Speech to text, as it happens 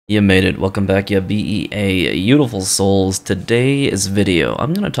You made it. Welcome back, ya BEA beautiful souls. Today's video,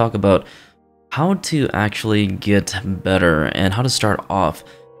 I'm going to talk about how to actually get better and how to start off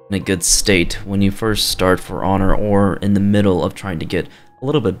in a good state when you first start For Honor or in the middle of trying to get a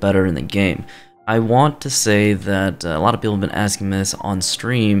little bit better in the game. I want to say that a lot of people have been asking this on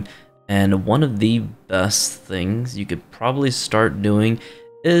stream, and one of the best things you could probably start doing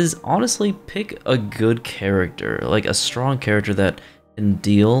is honestly pick a good character, like a strong character that can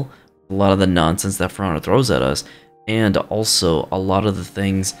deal with a lot of the nonsense that For Honor throws at us, and also a lot of the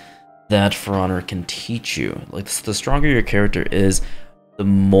things that For Honor can teach you. Like, the stronger your character is, the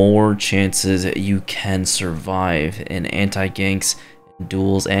more chances you can survive in anti-ganks,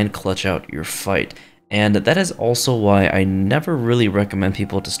 duels, and clutch out your fight. And that is also why I never really recommend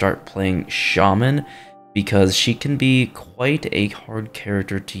people to start playing Shaman, because she can be quite a hard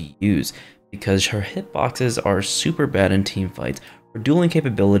character to use, because her hitboxes are super bad in team fights. Her dueling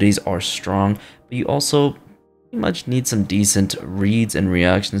capabilities are strong, but you also pretty much need some decent reads and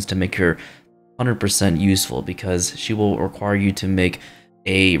reactions to make her 100% useful, because she will require you to make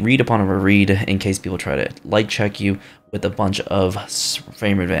a read upon a read in case people try to light check you with a bunch of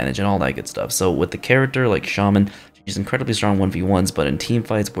frame advantage and all that good stuff. So with the character like Shaman, she's incredibly strong 1v1s, but in team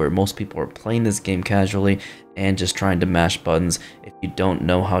fights where most people are playing this game casually and just trying to mash buttons, if you don't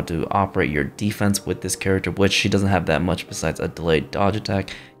know how to operate your defense with this character, which she doesn't have that much besides a delayed dodge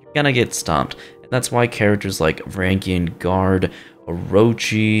attack, you're gonna get stomped. And that's why characters like Rankian Guard,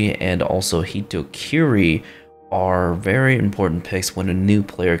 Orochi, and also Hitokiri are very important picks when a new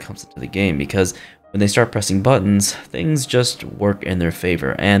player comes into the game, because when they start pressing buttons, things just work in their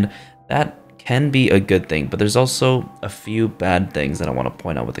favor, and that can be a good thing. But there's also a few bad things that I want to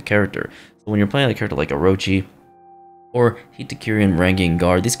point out with the character. So when you're playing a character like Orochi or Hitokiri and Rankian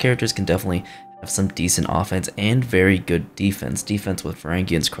Guard, these characters can definitely have some decent offense and very good defense. Defense with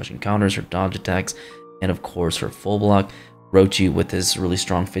Rankian's crushing counters, her dodge attacks, and of course her full block. Orochi with his really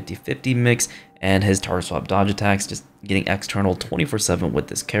strong 50-50 mix and his target swap dodge attacks, just getting external 24/7 with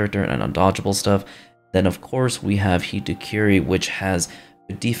this character and undodgeable stuff. Then of course we have Hitokiri, which has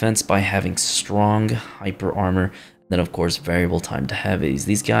good defense by having strong hyper armor. And then of course variable time to heavies.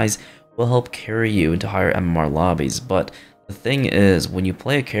 These guys will help carry you into higher MMR lobbies, but the thing is, when you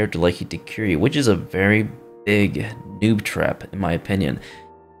play a character like Hitokiri, which is a very big noob trap in my opinion,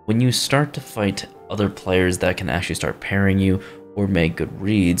 when you start to fight other players that can actually start pairing you or make good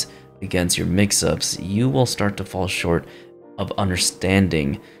reads against your mix-ups, you will start to fall short of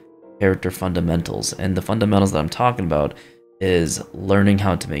understanding character fundamentals. And the fundamentals that I'm talking about is learning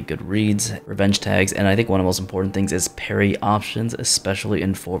how to make good reads, revenge tags, and I think one of the most important things is parry options, especially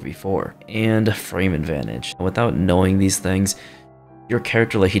in 4v4, and frame advantage. Without knowing these things, your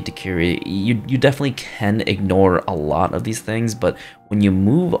character like Hitokiri, you definitely can ignore a lot of these things, but when you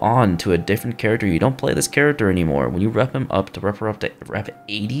move on to a different character, you don't play this character anymore. When you rep him up to rep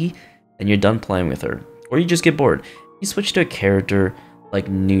 80, and you're done playing with her, or you just get bored, you switch to a character like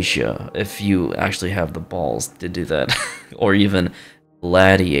Nusha, if you actually have the balls to do that, or even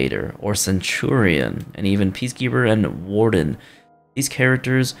Gladiator, or Centurion, and even Peacekeeper and Warden. These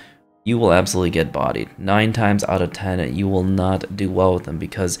characters, you will absolutely get bodied. 9 times out of 10, you will not do well with them,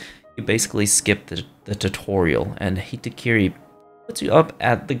 because you basically skip the tutorial, and Hitokiri puts you up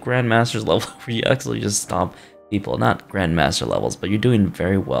at the Grandmaster's level where you actually just stomp people. Not Grandmaster levels, but you're doing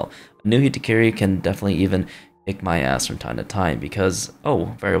very well. A new Hitokiri can definitely even kick my ass from time to time, because, oh,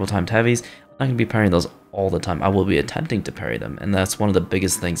 variable timed heavies, I'm not going to be parrying those all the time. I will be attempting to parry them, and that's one of the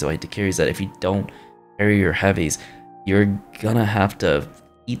biggest things about Hitokiri, is that if you don't parry your heavies, you're gonna have to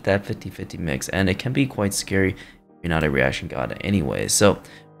eat that 50-50 mix, and it can be quite scary if you're not a reaction god anyway. So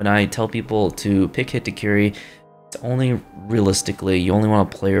when I tell people to pick Hitokiri, it's only realistically, you only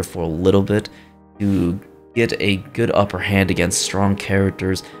want to play her for a little bit to get a good upper hand against strong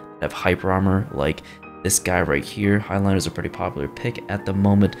characters that have hyper armor, like this guy right here. Highliner is a pretty popular pick at the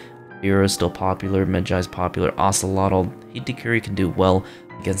moment. Hero is still popular, Medjai is popular, Ocelotl. Hitokiri can do well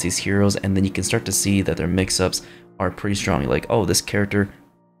against these heroes, and then you can start to see that their mix-ups are pretty strong. You're like, oh, this character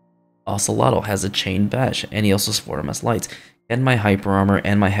Ocelotl has a chain bash, and he also has 4 MS lights. Can my hyper armor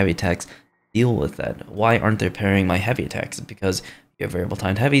and my heavy attacks deal with that? Why aren't they pairing my heavy attacks? Because you have variable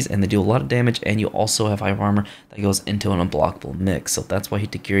timed heavies, and they do a lot of damage, and you also have hyper armor that goes into an unblockable mix. So that's why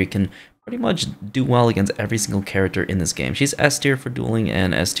Hitokiri can pretty much do well against every single character in this game. She's S tier for dueling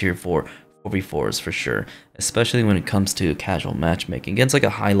and S tier for 4v4s for sure, especially when it comes to casual matchmaking. Against like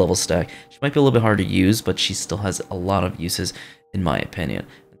a high level stack, she might be a little bit hard to use, but she still has a lot of uses in my opinion.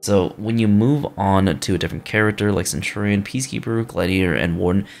 So when you move on to a different character like Centurion, Peacekeeper, Gladiator, and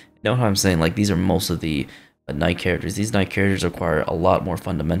Warden, you know how I'm saying, like, these are most of the knight characters. These knight characters require a lot more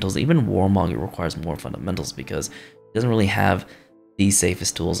fundamentals. Even Warmonger requires more fundamentals because she doesn't really have the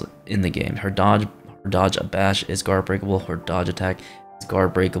safest tools in the game. Her dodge a bash is guard breakable. Her dodge attack is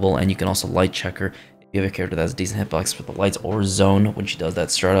guard breakable, and you can also light check her if you have a character that has a decent hitbox with the lights or zone. When she does that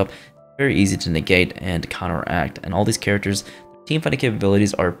startup, very easy to negate and counteract. And all these characters, teamfighting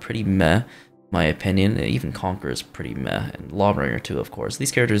capabilities are pretty meh, in my opinion. Even Conqueror is pretty meh, and Lawbringer too, of course.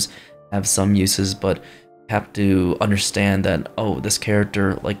 These characters have some uses, but you have to understand that, oh, this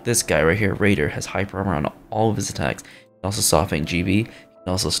character, like this guy right here, Raider, has hyper armor on all of his attacks. He can also SoftBank GB, he can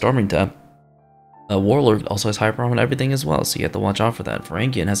also Storming Tap. Warlord also has hyper armor on everything as well, so you have to watch out for that.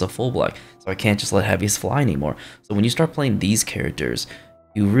 Varangian has a full block, so I can't just let heavies fly anymore. So when you start playing these characters,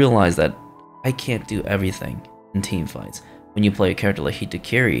 you realize that I can't do everything in team fights. When you play a character like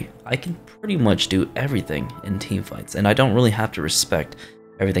hitokiri, I can pretty much do everything in team fights, and I don't really have to respect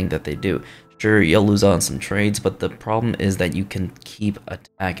everything that they do. Sure, you'll lose out on some trades, but the problem is that you can keep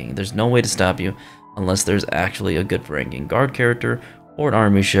attacking. There's no way to stop you unless there's actually a good Varangian guard character, or an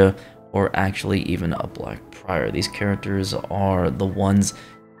Armisha, or actually even a Black Prior. These characters are the ones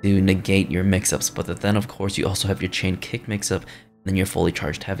to negate your mix-ups, but then of course you also have your chain kick mix-up, then you're fully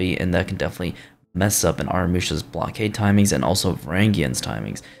charged heavy, and that can definitely mess up an Aramisha's blockade timings and also Varangian's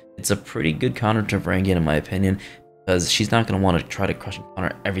timings. It's a pretty good counter to Varangian in my opinion, because she's not going to want to try to crush and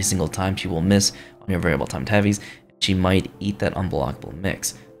counter every single time. She will miss on your variable timed heavies, and she might eat that unblockable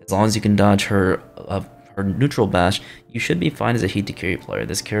mix. As long as you can dodge her neutral bash, you should be fine as a hitokiri player.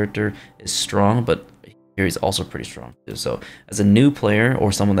 This character is strong, but hitokiri is also pretty strong too. So as a new player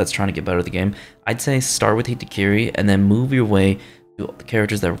or someone that's trying to get better at the game, I'd say start with hitokiri and then move your way to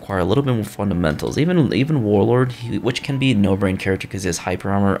characters that require a little bit more fundamentals. Even Warlord, which can be a no-brain character because he has hyper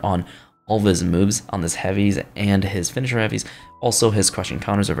armor on all of his moves, on his heavies and his finisher heavies. Also, his crushing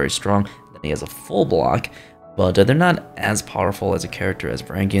counters are very strong. Then he has a full block, but they're not as powerful as a character as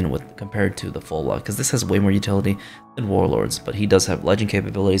Varangian compared to the full block, because this has way more utility than Warlords, but he does have legend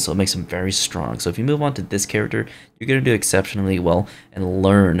capabilities, so it makes him very strong. So if you move on to this character, you're going to do exceptionally well and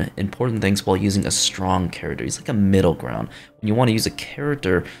learn important things while using a strong character. He's like a middle ground. When you want to use a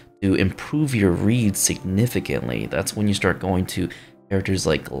character to improve your reads significantly, that's when you start going to characters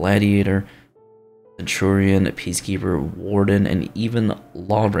like Gladiator, Centurion, Peacekeeper, Warden, and even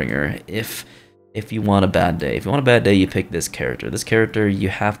Lawbringer if you want a bad day. If you want a bad day, you pick this character. This character, you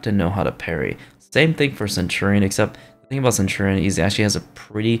have to know how to parry. Same thing for Centurion, except the thing about Centurion is he actually has a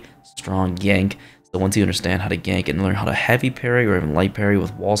pretty strong gank. So once you understand how to gank and learn how to heavy parry or even light parry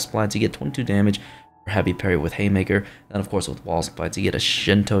with wall splats, you get 22 damage, or heavy parry with Haymaker. And of course with wall splats, you get a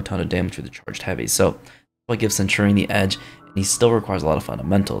shinto ton of damage with the charged heavy. So that's what gives Centurion the edge, and he still requires a lot of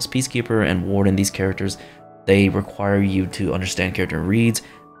fundamentals. Peacekeeper and Warden, these characters, they require you to understand character reads.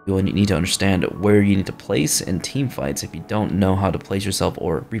 You need to understand where you need to place in team fights. If you don't know how to place yourself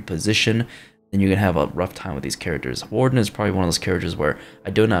or reposition, then you're going to have a rough time with these characters. Warden is probably one of those characters where I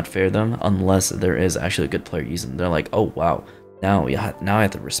do not fear them unless there is actually a good player using them. They're like, oh wow, now I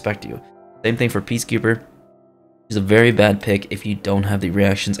have to respect you. Same thing for Peacekeeper. He's a very bad pick if you don't have the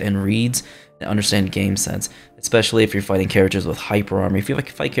reactions and reads and understand game sense, especially if you're fighting characters with hyper armor. If you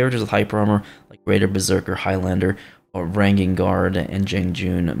fight characters with hyper armor like Raider, Berserker, Highlander, or Varangian Guard, and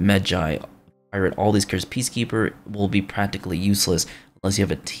Jangjun, Medjai, Pirate, all these characters, Peacekeeper will be practically useless unless you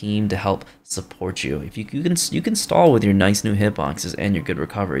have a team to help support you. If you can stall with your nice new hitboxes and your good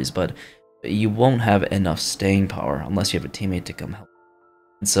recoveries, but you won't have enough staying power unless you have a teammate to come help.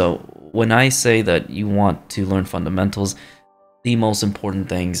 And so when I say that you want to learn fundamentals, the most important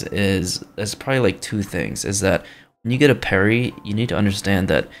things is there's probably like two things. Is that when you get a parry, you need to understand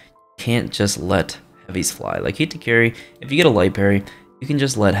that you can't just let heavies fly. Like hitokiri, if you get a light parry, you can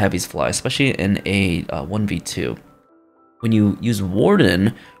just let heavies fly, especially in a 1v2. When you use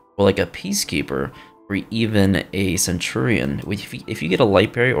Warden, or like a Peacekeeper, or even a Centurion, if you get a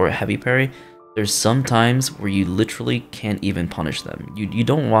light parry or a heavy parry, there's some times where you literally can't even punish them. You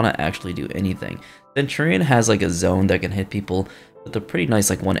don't want to actually do anything. Centurion has like a zone that can hit people with a pretty nice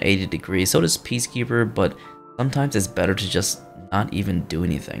like 180 degrees. So does Peacekeeper, but sometimes it's better to just not even do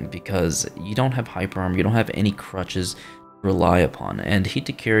anything because you don't have hyper armor, you don't have any crutches to rely upon, and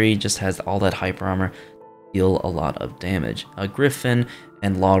hitokiri just has all that hyper armor to deal a lot of damage. Griffin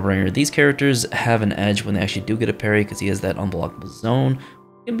and Lawbringer, these characters have an edge when they actually do get a parry because he has that unblockable zone.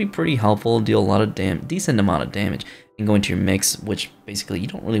 It can be pretty helpful, deal a lot of decent amount of damage, and go into your mix, which basically you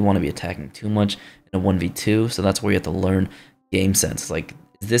don't really want to be attacking too much in a 1v2, so that's where you have to learn game sense. Like,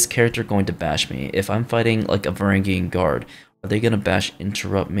 is this character going to bash me? If I'm fighting like a Varangian Guard, are they going to bash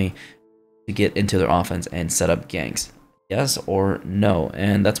interrupt me to get into their offense and set up ganks? yes or no.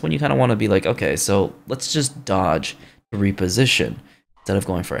 And that's when you kind of want to be like, okay, so let's just dodge to reposition instead of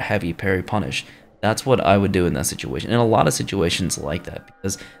going for a heavy parry punish. That's what I would do in that situation. In a lot of situations like that,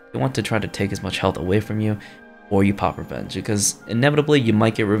 because they want to try to take as much health away from you, or you pop revenge, because inevitably you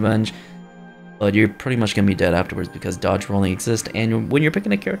might get revenge, but you're pretty much going to be dead afterwards because dodge rolling exists. And when you're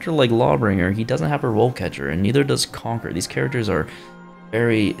picking a character like Lawbringer, he doesn't have a roll catcher, and neither does Conquer. These characters are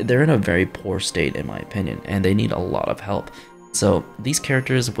they're in a very poor state in my opinion, and they need a lot of help. So these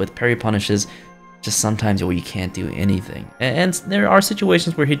characters with parry punishes, just sometimes where you can't do anything. And there are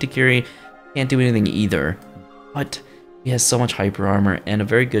situations where hitokiri can't do anything either, but he has so much hyper armor and a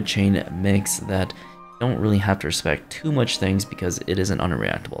very good chain mix that you don't really have to respect too much things because it is an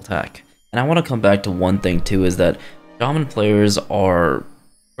unreactable attack. And I want to come back to one thing too, is that Shaman players are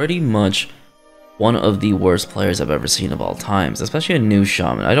pretty much one of the worst players I've ever seen of all times, especially a new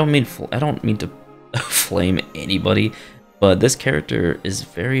Shaman. I don't mean to flame anybody, but this character is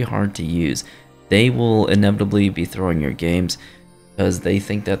very hard to use. They will inevitably be throwing your games because they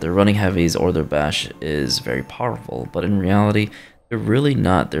think that their running heavies or their bash is very powerful, but in reality, they're really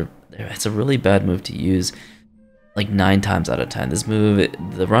not. It's a really bad move to use. Like 9 times out of 10. This move,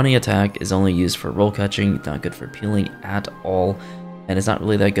 the running attack, is only used for roll catching. It's not good for peeling at all, and it's not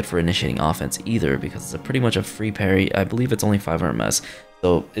really that good for initiating offense either because it's pretty much a free parry. I believe it's only 500 ms,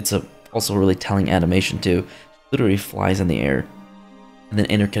 so it's also a really telling animation too. Literally flies in the air, and then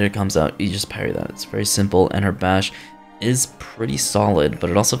hitokiri comes out. You just parry that. It's very simple, and her bash is pretty solid, but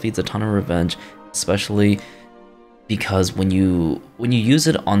it also feeds a ton of revenge, especially because when you use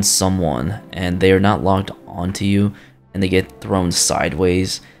it on someone and they are not locked onto you and they get thrown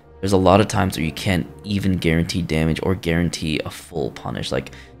sideways, there's a lot of times where you can't even guarantee damage or guarantee a full punish.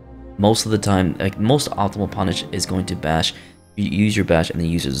 Like most of the time, like most optimal punish is going to bash. You use your bash and then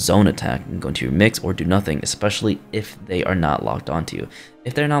use a zone attack and go into your mix or do nothing, especially if they are not locked onto you.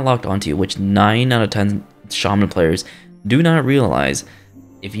 If they're not locked onto you, which 9 out of 10 Shaman players do not realize,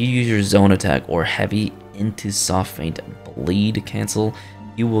 if you use your zone attack or heavy into soft feint bleed cancel,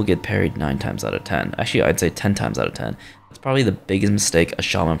 you will get parried 9 times out of 10. Actually, I'd say 10 times out of 10. That's probably the biggest mistake a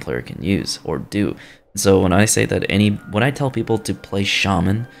Shaman player can use or do. So when I say that when I tell people to play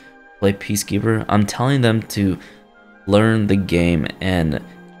Shaman, play Peacekeeper, I'm telling them to learn the game and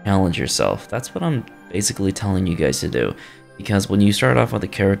challenge yourself. That's what I'm basically telling you guys to do. Because when you start off with a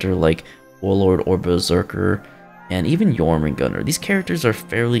character like Warlord or Berserker, and even Jormungandr, these characters are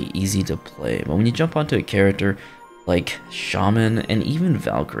fairly easy to play, but when you jump onto a character like Shaman and even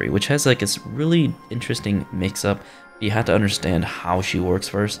Valkyrie, which has like this really interesting mix-up, you have to understand how she works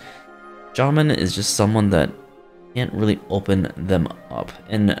first. Shaman is just someone that can't really open them up.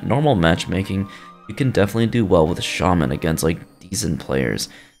 In normal matchmaking, you can definitely do well with a Shaman against like decent players.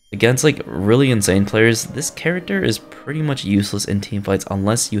 Against like really insane players, this character is pretty much useless in teamfights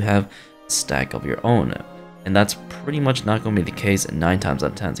unless you have a stack of your own. And that's pretty much not going to be the case 9 times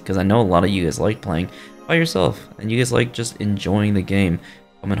out of 10, because I know a lot of you guys like playing by yourself, and you guys like just enjoying the game,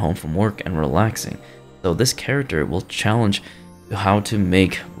 coming home from work and relaxing. So this character will challenge you how to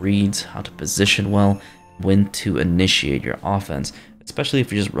make reads, how to position well, when to initiate your offense, especially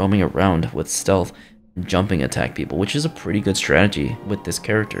if you're just roaming around with stealth and jumping attack people, which is a pretty good strategy with this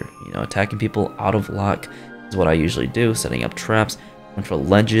character. You know, attacking people out of lock is what I usually do, setting up traps, going for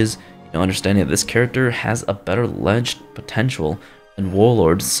ledges. Understanding that this character has a better ledge potential than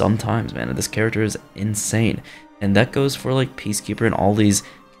Warlord sometimes, man. And this character is insane. And that goes for like Peacekeeper and all these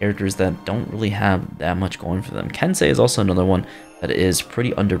characters that don't really have that much going for them. Kensei is also another one that is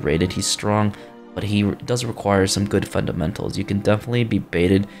pretty underrated. He's strong, but he does require some good fundamentals. You can definitely be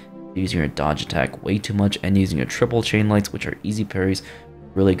baited using your dodge attack way too much and using your triple chain lights, which are easy parries,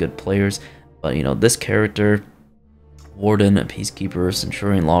 really good players. But you know, this character, Warden, Peacekeeper,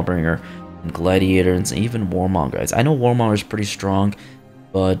 Centurion, Lawbringer, and Gladiator, and even Warmonger. Guys, I know Warmonger is pretty strong,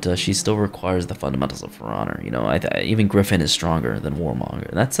 but she still requires the fundamentals of For Honor. You know, even Griffin is stronger than Warmonger,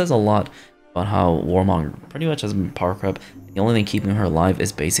 and that says a lot about how Warmonger pretty much has been power creep. The only thing keeping her alive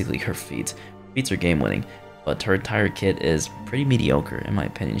is basically her feats. Her feats are game winning, but her entire kit is pretty mediocre in my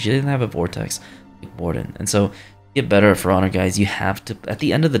opinion. She didn't have a vortex like Warden, and so to get better at For Honor, guys, you have to. At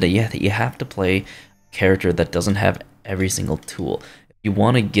the end of the day, you have to play a character that doesn't have every single tool. If you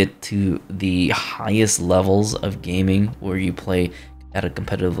want to get to the highest levels of gaming where you play at a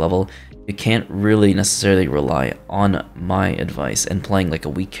competitive level, you can't really necessarily rely on my advice and playing like a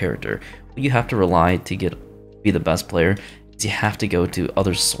weak character. What you have to rely to be the best player is you have to go to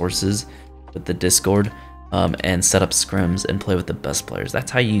other sources with the Discord and set up scrims and play with the best players. That's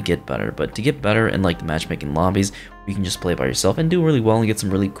how you get better. But to get better in like the matchmaking lobbies, where you can just play by yourself and do really well and get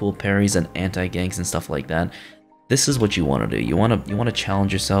some really cool parries and anti-ganks and stuff like that, this is what you want to do. You want to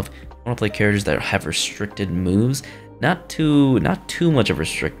challenge yourself. You want to play characters that have restricted moves, not too much of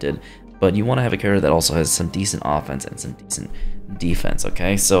restricted, but you want to have a character that also has some decent offense and some decent defense.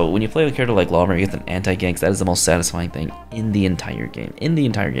 Okay, so when you play a character like Lawbreaker against an anti-ganks, that is the most satisfying thing in the entire game.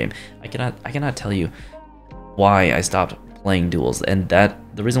 I cannot tell you why I stopped playing duels, and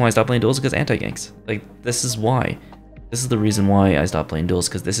the reason why I stopped playing duels is because anti-ganks. Like, this is why. This is the reason why I stopped playing duels,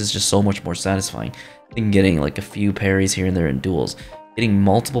 because this is just so much more satisfying than getting like a few parries here and there in duels. Getting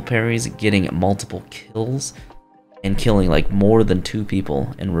multiple parries, getting multiple kills, and killing like more than 2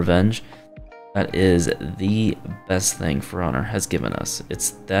 people in revenge, that is the best thing For Honor has given us.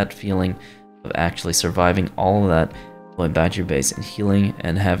 It's that feeling of actually surviving all of that, going back to your base and healing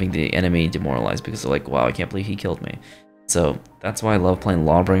and having the enemy demoralized because they're like, wow, I can't believe he killed me. So that's why I love playing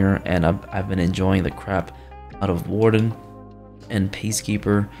Lawbringer, and I've been enjoying the crap out of Warden and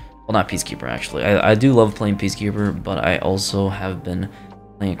Peacekeeper. Well, not Peacekeeper, actually. I do love playing Peacekeeper, but I also have been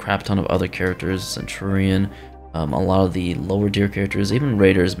playing a crap ton of other characters, Centurion, a lot of the lower tier characters, even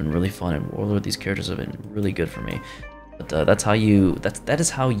Raider has been really fun, and Warlord, these characters have been really good for me. But that is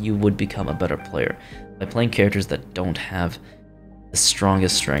how you would become a better player, by playing characters that don't have the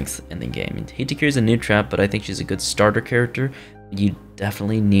strongest strength in the game. Hitokiri is a new trap, but I think she's a good starter character. You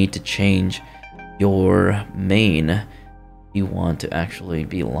definitely need to change your main if you want to actually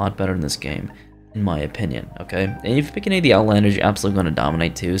be a lot better in this game, in my opinion. Okay, and if you pick any of the Outlanders, you're absolutely going to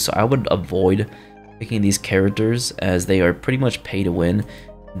dominate too, so I would avoid picking these characters, as they are pretty much pay to win.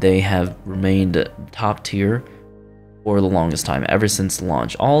 They have remained top tier for the longest time, ever since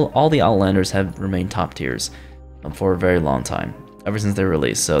launch. All the Outlanders have remained top tiers for a very long time, ever since their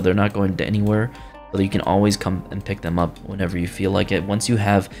release, so they're not going to anywhere. So you can always come and pick them up whenever you feel like it. Once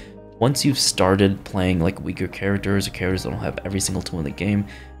you've started playing like weaker characters, or characters that don't have every single tool in the game,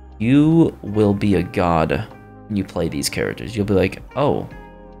 you will be a god when you play these characters. You'll be like, oh,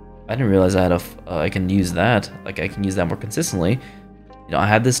 I didn't realize I had I can use that. Like, I can use that more consistently. You know, I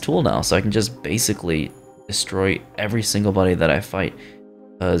have this tool now, so I can just basically destroy every single buddy that I fight,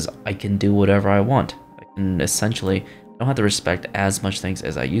 because I can do whatever I want. I can essentially, I don't have to respect as much things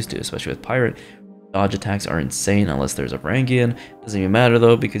as I used to, especially with Pirate. Dodge attacks are insane unless there's a Rangian. Doesn't even matter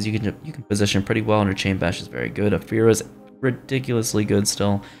though, because you can position pretty well, and her Chain Bash is very good. Afira is ridiculously good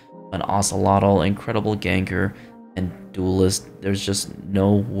still. An Ocelotl, incredible ganker, and Duelist. There's just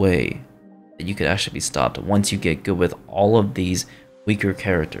no way that you could actually be stopped once you get good with all of these weaker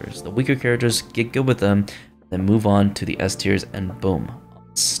characters. The weaker characters, get good with them, then move on to the S tiers, and boom,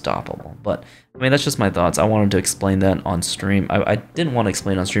 unstoppable. But I mean, that's just my thoughts. I wanted to explain that on stream. I didn't want to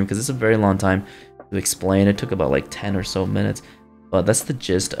explain on stream because it's a very long time to explain. It took about like 10 or so minutes, but that's the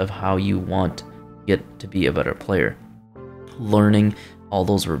gist of how you want to get to be a better player. Learning all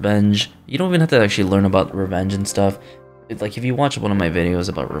those revenge. You don't even have to actually learn about revenge and stuff. Like, if you watch one of my videos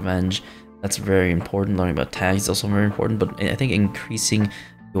about revenge, that's very important. Learning about tags is also very important, but I think increasing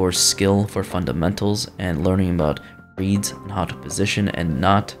your skill for fundamentals and learning about reads and how to position and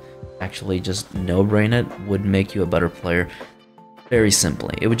not actually just no-brain it would make you a better player. Very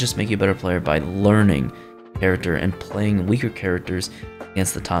simply, it would just make you a better player by learning character and playing weaker characters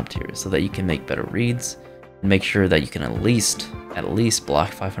against the top tiers, so that you can make better reads and make sure that you can at least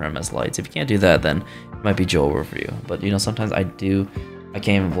block 500 MS lights. If you can't do that, then it might be Joe over for you. But you know, sometimes I can't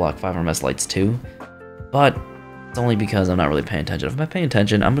even block 500 MS lights too, but it's only because I'm not really paying attention. If I'm paying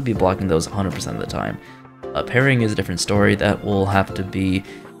attention, I'm gonna be blocking those 100% of the time. Parrying is a different story. That will have to be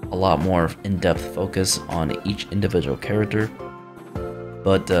a lot more in-depth focus on each individual character.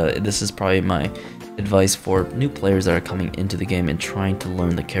 But this is probably my advice for new players that are coming into the game and trying to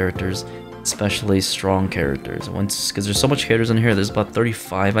learn the characters, especially strong characters. Because there's so much characters in here. There's about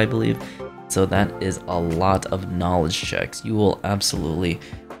 35, I believe. So that is a lot of knowledge checks. You will absolutely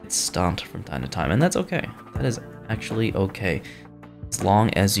get stomped from time to time, and that's okay. That is actually okay. As long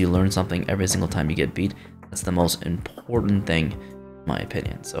as you learn something every single time you get beat, that's the most important thing, in my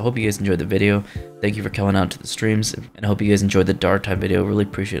opinion. So I hope you guys enjoyed the video. Thank you for coming out to the streams, and I hope you guys enjoyed the Dark type video. Really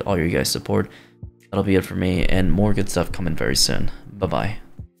appreciate all your guys' support. That'll be it for me, and more good stuff coming very soon. Bye-bye.